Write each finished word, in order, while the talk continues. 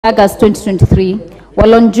August 2023,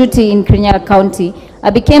 while on duty in Kirinyaga County, I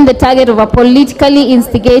became the target of a politically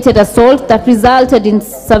instigated assault that resulted in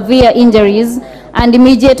severe injuries and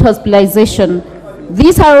immediate hospitalization.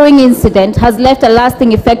 This harrowing incident has left a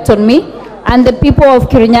lasting effect on me and the people of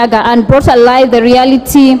Kirinyaga and brought alive the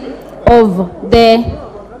reality of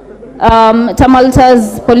the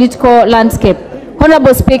tumultuous political landscape.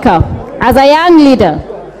 Honorable Speaker, as a young leader,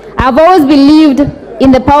 I've always believed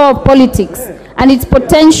in the power of politics and its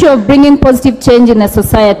potential of bringing positive change in a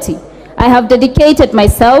society. I have dedicated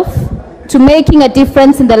myself to making a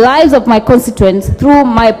difference in the lives of my constituents through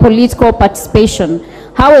my political participation.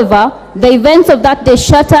 However, the events of that day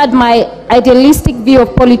shattered my idealistic view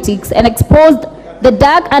of politics and exposed the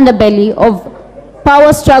dark underbelly of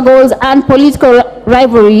power struggles and political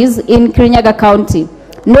rivalries in Kirinyaga County.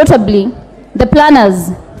 Notably, the planners,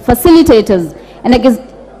 facilitators,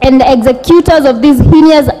 and the executors of this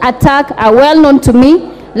heinous attack are well known to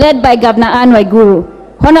me, led by Governor Waiguru.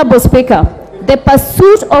 Honorable Speaker, the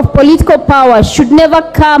pursuit of political power should never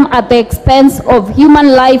come at the expense of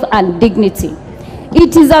human life and dignity.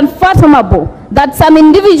 It is unfathomable that some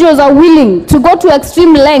individuals are willing to go to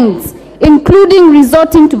extreme lengths, including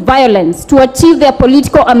resorting to violence, to achieve their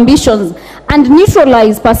political ambitions and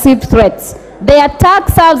neutralize perceived threats. The attack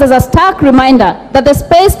serves as a stark reminder that the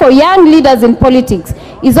space for young leaders in politics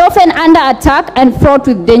is often under attack and fraught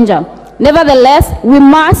with danger. Nevertheless, we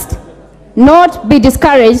must not be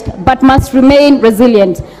discouraged, but must remain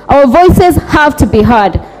resilient. Our voices have to be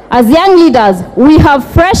heard. As young leaders, we have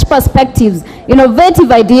fresh perspectives,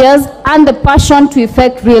 innovative ideas, and the passion to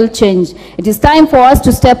effect real change. It is time for us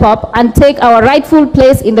to step up and take our rightful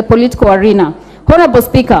place in the political arena. Honorable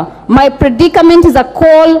Speaker, my predicament is a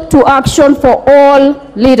call to action for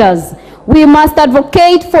all leaders. We must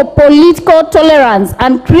advocate for political tolerance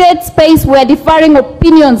and create space where differing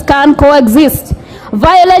opinions can coexist.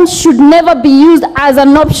 Violence should never be used as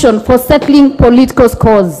an option for settling political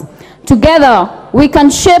scores. Together, we can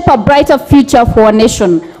shape a brighter future for our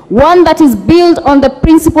nation, one that is built on the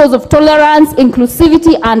principles of tolerance,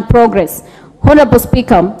 inclusivity, and progress. Honorable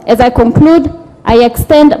Speaker, as I conclude, I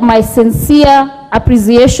extend my sincere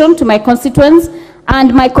appreciation to my constituents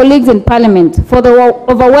and my colleagues in Parliament for the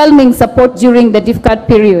overwhelming support during the difficult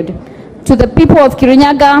period. To the people of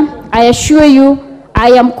Kirinyaga, I assure you I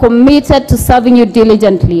am committed to serving you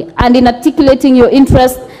diligently and in articulating your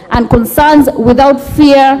interests and concerns without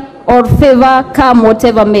fear or favor, come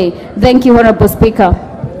whatever may. Thank you, Honorable Speaker.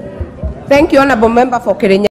 Thank you, Honorable Member for Kirinyaga.